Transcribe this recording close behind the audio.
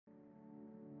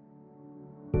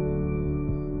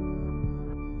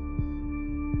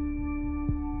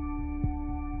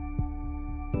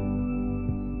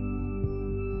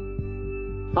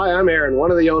Hi, I'm Aaron,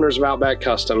 one of the owners of Outback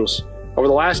Customs. Over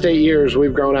the last 8 years,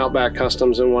 we've grown Outback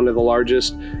Customs in one of the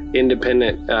largest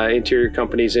independent interior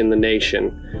companies in the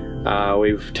nation.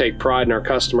 We take pride in our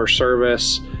customer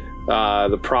service.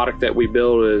 The product that we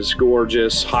build is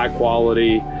gorgeous, high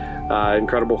quality,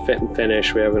 incredible fit and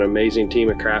finish. We have an amazing team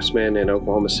of craftsmen in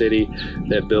Oklahoma City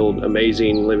that build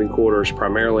amazing living quarters,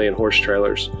 primarily in horse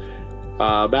trailers.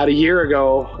 About a year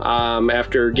ago,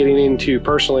 after getting into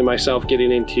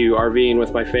RVing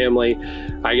with my family,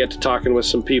 I get to talking with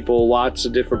some people, lots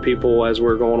of different people as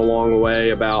we're going along the way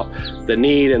about the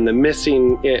need and the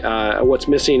missing, what's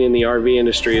missing in the RV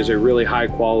industry is a really high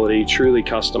quality, truly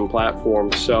custom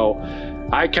platform. So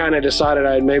I kind of decided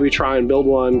I'd maybe try and build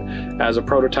one as a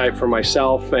prototype for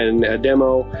myself and a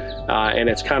demo, and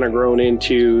it's kind of grown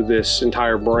into this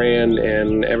entire brand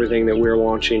and everything that we're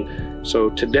launching.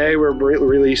 So today we're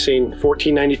releasing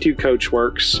 1492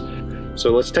 Coachworks.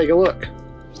 So let's take a look.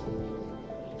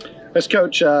 This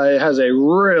coach has a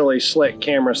really slick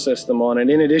camera system on it.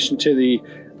 In addition to the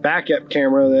backup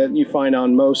camera that you find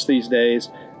on most these days,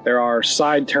 there are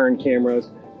side turn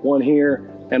cameras, one here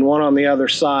and one on the other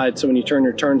side. So when you turn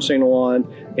your turn signal on,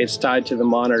 it's tied to the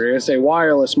monitor. It's a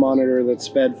wireless monitor that's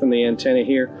fed from the antenna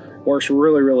here. Works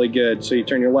really, really good. So you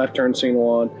turn your left turn signal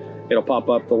on, it'll pop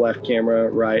up the left camera,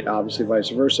 right, obviously vice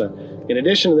versa. In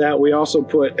addition to that, we also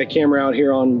put a camera out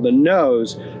here on the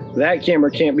nose. That camera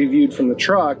can't be viewed from the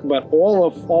truck, but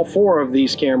all four of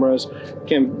these cameras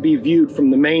can be viewed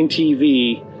from the main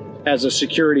TV as a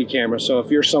security camera. So if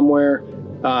you're somewhere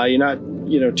you're not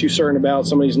too certain about,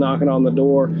 somebody's knocking on the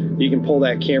door, you can pull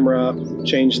that camera up,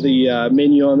 change the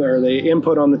menu on there, or the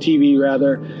input on the TV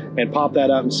rather, and pop that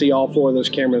up and see all four of those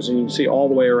cameras, and you can see all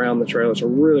the way around the trailer. It's a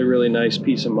really, really nice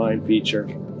peace of mind feature.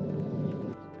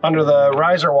 Under the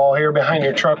riser wall here behind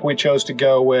your truck, we chose to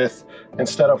go with,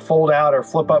 instead of fold out or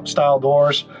flip up style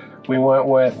doors, we went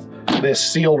with this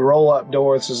sealed roll-up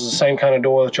door. This is the same kind of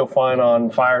door that you'll find on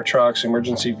fire trucks,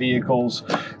 emergency vehicles.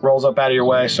 Rolls up out of your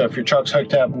way, so if your truck's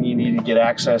hooked up and you need to get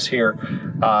access here,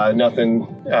 nothing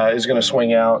is going to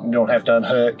swing out. You don't have to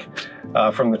unhook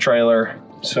from the trailer.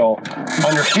 So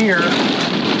under here,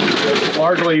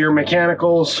 largely your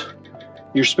mechanicals,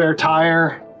 your spare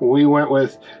tire. We went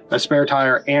with a spare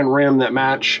tire and rim that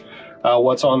match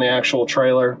what's on the actual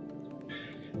trailer.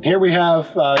 Here we have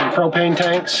propane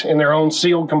tanks in their own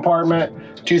sealed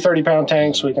compartment, 2 30-pound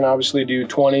tanks. We can obviously do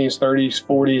 20s, 30s,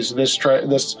 40s.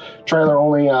 This trailer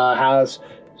only has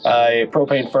a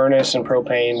propane furnace and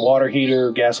propane water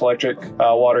heater, gas electric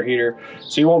water heater.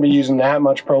 So you won't be using that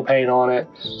much propane on it.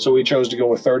 So we chose to go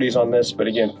with 30s on this, but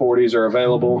again, 40s are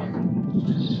available.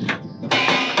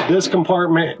 This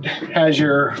compartment has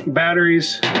your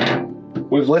batteries.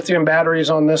 We have lithium batteries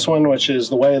on this one, which is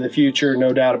the way of the future,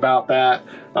 no doubt about that.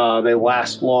 They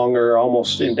last longer,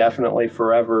 almost indefinitely,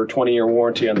 forever, 20-year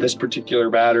warranty on this particular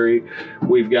battery.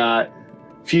 We've got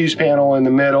fuse panel in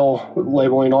the middle,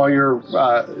 labeling all your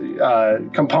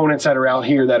components that are out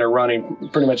here that are running.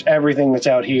 Pretty much everything that's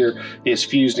out here is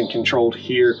fused and controlled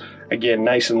here. Again,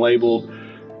 nice and labeled.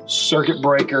 Circuit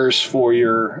breakers for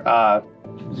your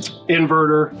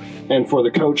inverter and for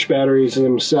the coach batteries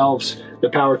themselves, the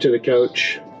power to the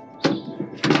coach.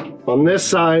 On this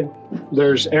side,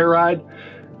 there's air ride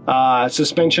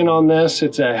suspension on this.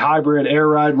 It's a hybrid air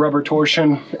ride rubber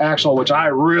torsion axle, which I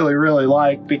really, really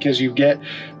like because you get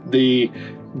the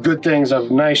good things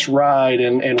of nice ride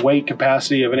and weight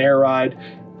capacity of an air ride.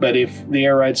 But if the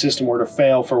air ride system were to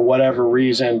fail for whatever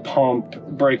reason, pump,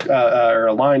 brake, or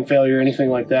a line failure, anything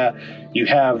like that, you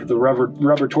have the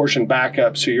rubber torsion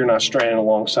backup so you're not stranded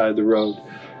alongside the road.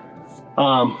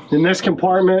 In this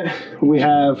compartment, we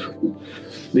have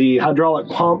the hydraulic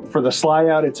pump for the slide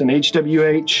out. It's an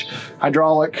HWH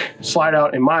hydraulic slide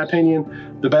out. In my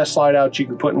opinion, the best slide out you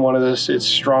can put in one of this. It's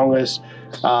strongest,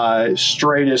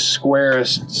 straightest,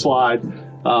 squarest slide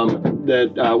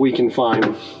that we can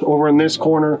find. Over in this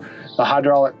corner, the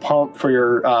hydraulic pump for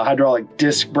your hydraulic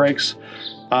disc brakes.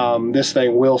 This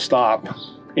thing will stop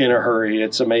in a hurry.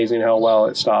 It's amazing how well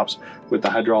it stops with the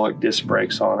hydraulic disc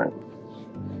brakes on it.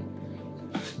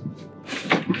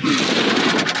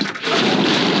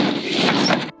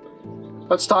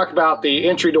 Let's talk about the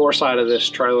entry door side of this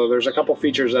trailer. There's a couple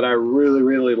features that I really,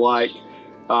 really like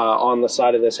on the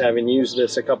side of this, having used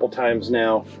this a couple times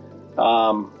now.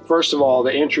 First of all,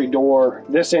 the entry door,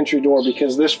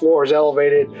 because this floor is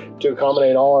elevated to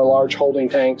accommodate all our large holding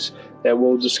tanks that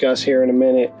we'll discuss here in a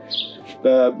minute.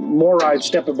 The MORride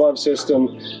step above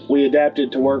system, we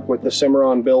adapted to work with the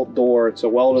Cimarron built door. It's a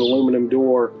welded aluminum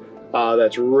door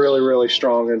that's really, really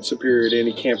strong and superior to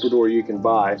any camper door you can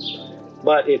buy.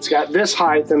 but it's got this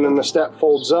height, and then the step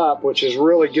folds up, which is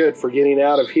really good for getting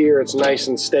out of here. It's nice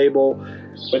and stable.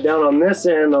 But down on this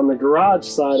end, on the garage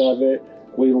side of it,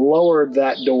 we lowered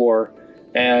that door,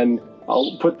 and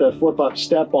I'll put the flip up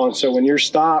step on, so when you're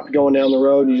stopped going down the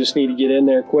road, you just need to get in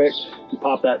there quick, you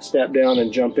pop that step down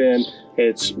and jump in.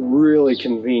 It's really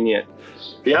convenient.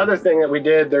 The other thing that we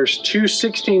did, there's two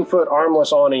 16-foot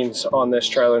armless awnings on this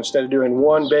trailer. Instead of doing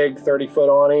one big 30-foot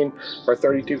awning or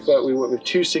 32-foot, we went with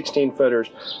two 16-footers.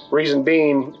 Reason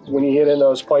being, when you get in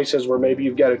those places where maybe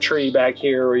you've got a tree back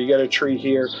here or you got a tree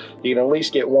here, you can at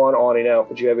least get one awning out,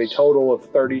 but you have a total of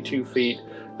 32 feet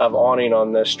of awning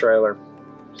on this trailer.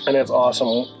 And it's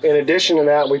awesome. In addition to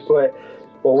that, we put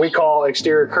what we call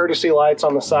exterior courtesy lights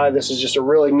on the side. This is just a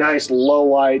really nice low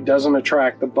light, doesn't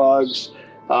attract the bugs.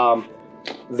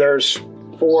 There's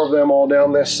 4 of them all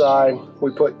down this side.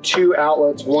 We put 2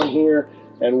 outlets, one here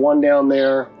and one down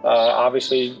there,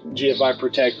 obviously GFI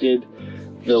protected.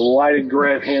 The lighted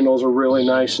grab handles are really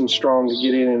nice and strong to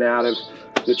get in and out of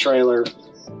the trailer.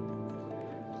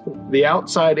 The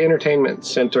outside entertainment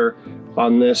center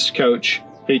on this coach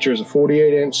features a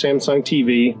 48-inch Samsung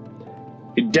TV,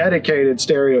 a dedicated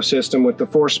stereo system with the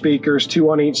 4 speakers,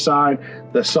 2 on each side,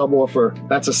 the subwoofer.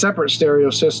 That's a separate stereo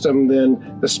system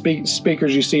than the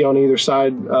speakers you see on either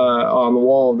side on the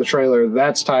wall of the trailer.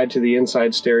 That's tied to the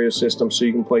inside stereo system, so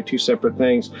you can play 2 separate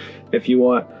things if you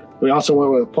want. We also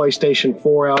went with a PlayStation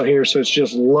 4 out here, so it's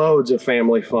just loads of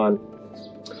family fun.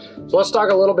 So let's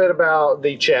talk a little bit about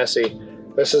the chassis.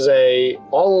 This is a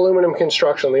all aluminum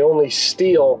construction. The only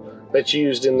steel that's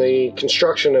used in the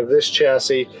construction of this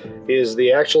chassis is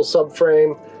the actual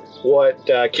subframe, what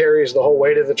carries the whole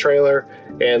weight of the trailer,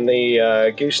 and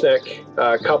the gooseneck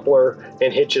coupler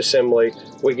and hitch assembly.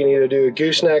 We can either do a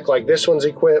gooseneck like this one's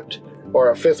equipped,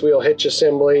 or a 5th wheel hitch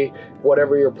assembly,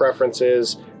 whatever your preference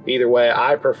is. Either way,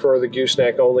 I prefer the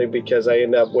gooseneck only because I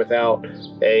end up without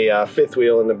a 5th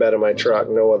wheel in the bed of my truck,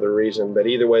 no other reason. But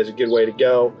either way is a good way to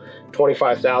go.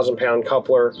 25,000 pound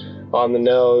coupler on the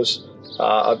nose,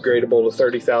 upgradable to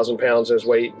 30,000 pounds as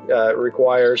weight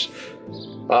requires.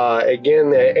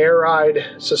 Again, the air ride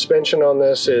suspension on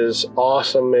this is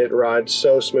awesome. It rides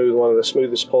so smooth, one of the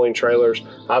smoothest pulling trailers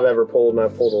I've ever pulled, and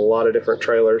I've pulled a lot of different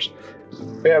trailers.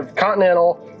 We have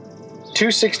Continental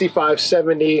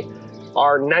 265/70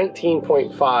 are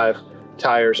 19.5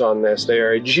 tires on this. They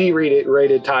are a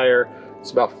G-rated tire.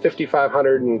 It's about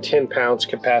 5,510 pounds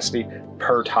capacity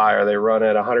per tire. They run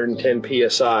at 110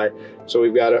 PSI. So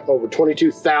we've got over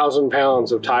 22,000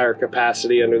 pounds of tire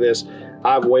capacity under this.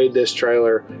 I've weighed this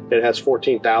trailer. It has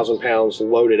 14,000 pounds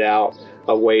loaded out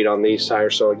of weight on these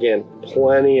tires. So again,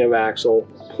 plenty of axle,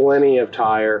 plenty of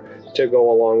tire to go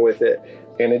along with it.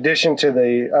 In addition to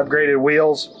the upgraded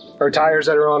wheels or tires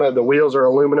that are on it, the wheels are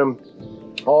aluminum,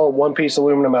 all one-piece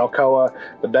aluminum Alcoa,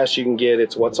 the best you can get.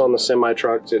 It's what's on the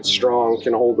semi-trucks. It's strong,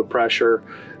 can hold the pressure,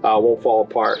 won't fall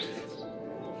apart.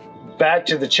 Back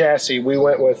to the chassis, we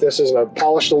went with, this is a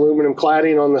polished aluminum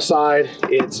cladding on the side.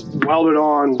 It's welded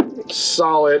on,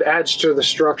 solid, adds to the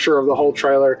structure of the whole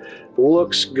trailer,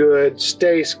 looks good,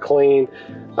 stays clean.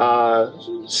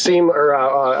 Smooth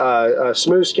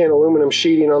skin aluminum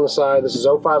sheeting on the side. This is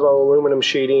 050 aluminum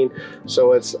sheeting,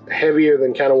 so it's heavier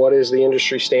than kind of what is the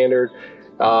industry standard.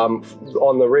 On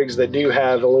the rigs that do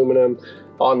have aluminum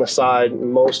on the side,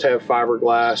 most have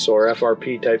fiberglass or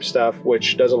FRP type stuff,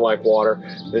 which doesn't like water.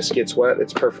 This gets wet,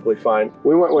 it's perfectly fine.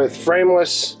 We went with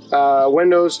frameless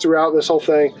windows throughout this whole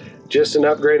thing, just an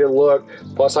upgraded look.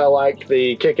 Plus I like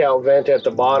the kick out vent at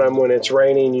the bottom. When it's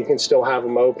raining, you can still have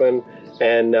them open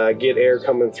and get air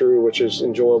coming through, which is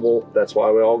enjoyable. That's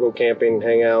why we all go camping,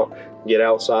 hang out, get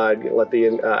outside, let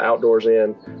the outdoors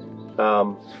in.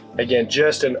 Again,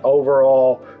 just an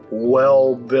overall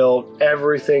well-built,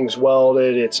 everything's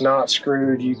welded, it's not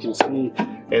screwed. You can see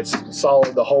it's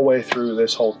solid the whole way through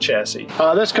this whole chassis.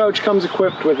 This coach comes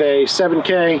equipped with a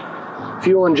 7K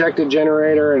fuel injected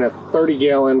generator and a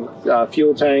 30-gallon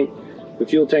fuel tank. The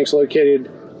fuel tank's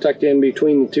located tucked in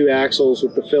between the 2 axles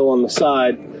with the fill on the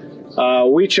side.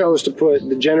 We chose to put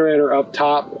the generator up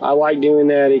top. I like doing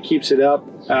that. It keeps it up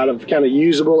out of kind of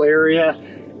usable area.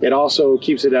 It also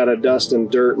keeps it out of dust and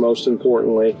dirt, most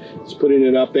importantly. Just putting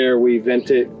it up there, we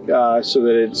vent it so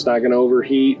that it's not going to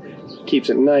overheat. Keeps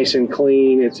it nice and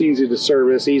clean. It's easy to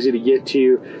service, easy to get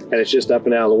to, and it's just up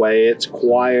and out of the way. It's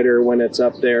quieter when it's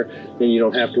up there, then you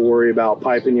don't have to worry about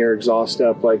piping your exhaust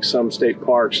up like some state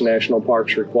parks, national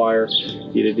parks require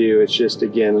you to do. It's just,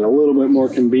 again, a little bit more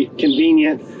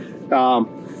convenient.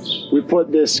 We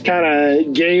put this kind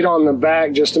of gate on the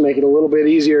back just to make it a little bit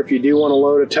easier if you do want to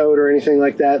load a tote or anything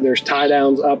like that. There's tie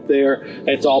downs up there.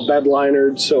 It's all bed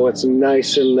linered, so it's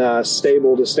nice and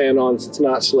stable to stand on. It's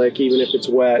not slick even if it's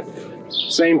wet.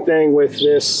 Same thing with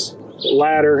this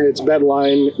ladder. It's bed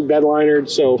linered,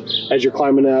 so as you're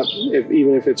climbing up,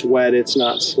 even if it's wet, it's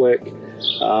not slick.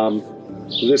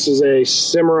 This is a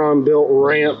Cimarron built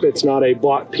ramp. It's not a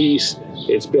block piece.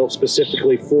 It's built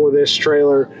specifically for this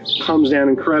trailer. Comes down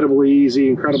incredibly easy,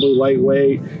 incredibly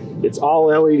lightweight. It's all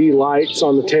LED lights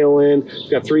on the tail end. It's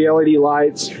got 3 LED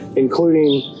lights,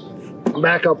 including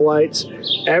backup lights.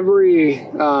 Every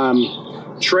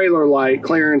trailer light,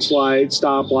 clearance light,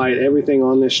 stop light, everything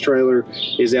on this trailer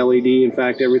is LED. In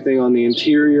fact, everything on the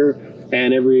interior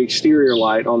and every exterior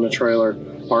light on the trailer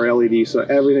are LED. So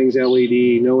everything's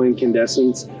LED, no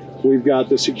incandescents. We've got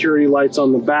the security lights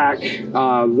on the back.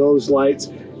 Those lights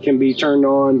can be turned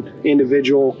on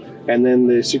individual, and then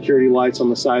the security lights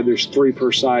on the side, there's 3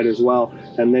 per side as well,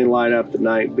 and they light up at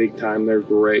night big time. They're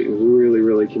great and really,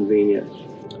 really convenient.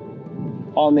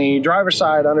 On the driver's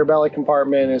side underbelly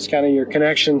compartment is kind of your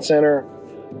connection center.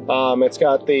 It's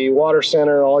got the water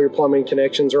center. All your plumbing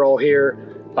connections are all here.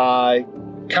 Kind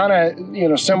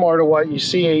of, similar to what you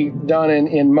see done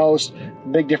in most.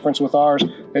 Big difference with ours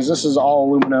is this is all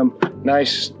aluminum.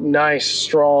 Nice,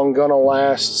 strong, gonna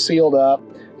last, sealed up.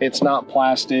 It's not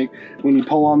plastic. When you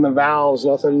pull on the valves,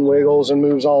 nothing wiggles and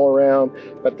moves all around,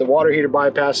 but the water heater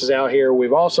bypasses out here.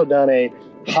 We've also done a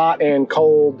hot and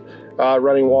cold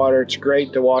running water. It's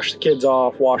great to wash the kids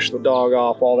off, wash the dog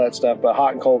off, all that stuff, but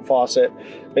hot and cold faucet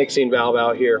mixing valve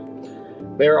out here.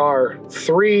 There are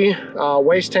 3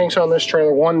 waste tanks on this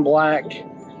trailer, 1 black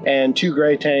and 2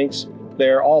 gray tanks.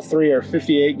 All 3 are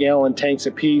 58-gallon tanks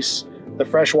apiece. The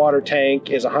freshwater tank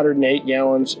is 108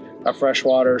 gallons of fresh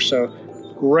water, so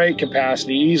great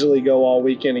capacity, easily go all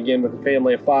weekend, again with a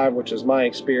family of 5, which is my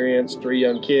experience, 3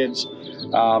 young kids,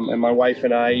 and my wife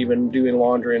and I, even doing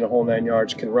laundry in the whole 9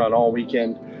 yards, can run all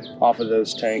weekend off of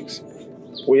those tanks.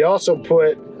 We also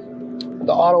put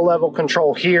the auto level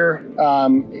control here.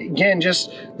 Again,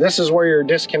 this is where you're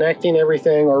disconnecting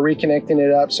everything or reconnecting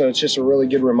it up, so it's just a really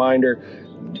good reminder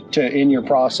in your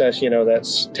process,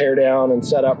 that's tear down and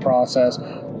setup process.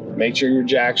 Make sure your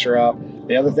jacks are up.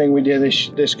 The other thing we did,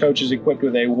 this coach is equipped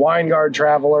with a Winegard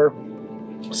Traveler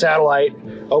satellite,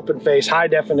 open face, high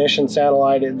definition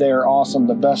satellite. They're awesome,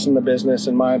 the best in the business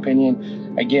in my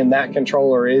opinion. Again, that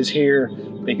controller is here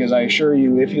because I assure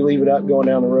you, if you leave it up going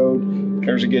down the road,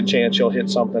 there's a good chance you'll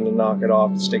hit something and knock it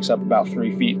off. It sticks up about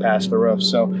 3 feet past the roof.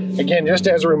 So again, just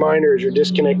as a reminder, as you're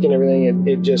disconnecting everything,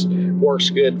 it just works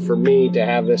good for me to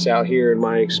have this out here in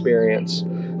my experience.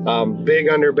 Big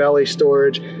underbelly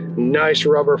storage, nice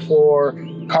rubber floor,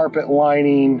 carpet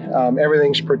lining,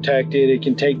 everything's protected. It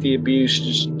can take the abuse,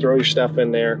 just throw your stuff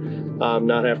in there,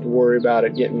 not have to worry about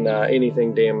it getting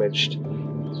anything damaged.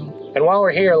 And while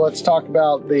we're here, let's talk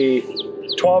about the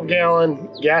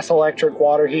 12-gallon gas electric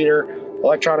water heater.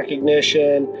 Electronic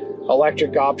ignition,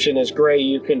 electric option is great.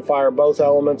 You can fire both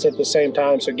elements at the same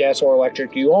time, so gas or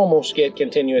electric, you almost get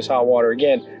continuous hot water.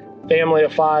 Again, family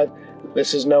of 5,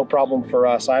 this is no problem for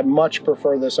us. I much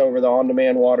prefer this over the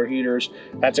on-demand water heaters.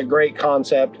 That's a great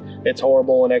concept. It's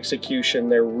horrible in execution.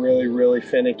 They're really, really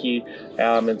finicky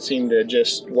and seem to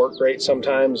just work great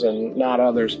sometimes and not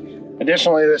others.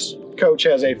 Additionally, this coach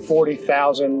has a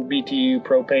 40,000 BTU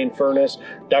propane furnace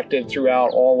ducted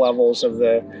throughout. All levels of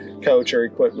the coach are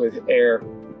equipped with air.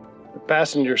 The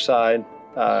passenger side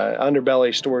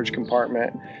underbelly storage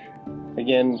compartment,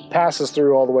 again, passes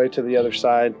through all the way to the other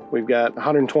side. We've got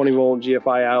 120 volt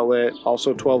GFI outlet,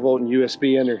 also 12 volt and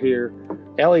USB under here.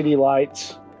 LED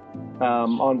lights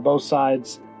on both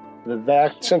sides.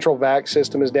 The central vac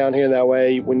system is down here. That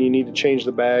way, when you need to change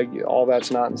the bag, all that's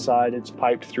not inside. It's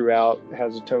piped throughout. It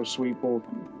has a toe sweep. We'll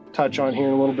touch on here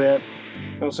in a little bit.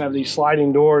 We also have these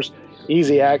sliding doors,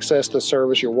 easy access to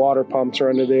service. Your water pumps are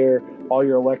under there. All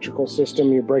your electrical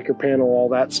system, your breaker panel, all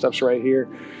that stuff's right here.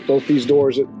 Both these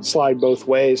doors slide both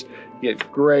ways. You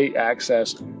get great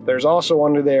access. There's also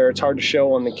under there, it's hard to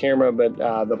show on the camera, but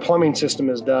the plumbing system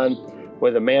is done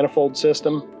with a manifold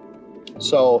system.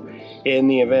 So in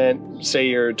the event, say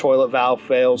your toilet valve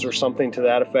fails or something to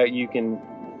that effect, you can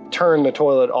turn the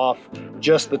toilet off,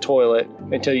 just the toilet,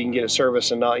 until you can get it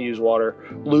serviced and not lose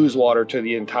water to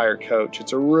the entire coach.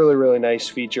 It's a really, really nice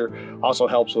feature. Also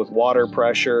helps with water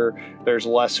pressure. There's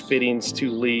less fittings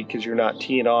to leak because you're not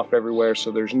teeing off everywhere.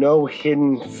 So there's no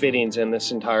hidden fittings in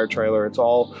this entire trailer. It's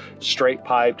all straight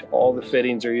piped. All the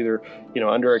fittings are either,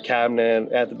 under a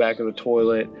cabinet at the back of the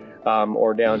toilet,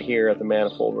 or down here at the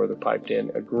manifold where they're piped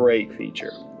in. A great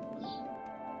feature.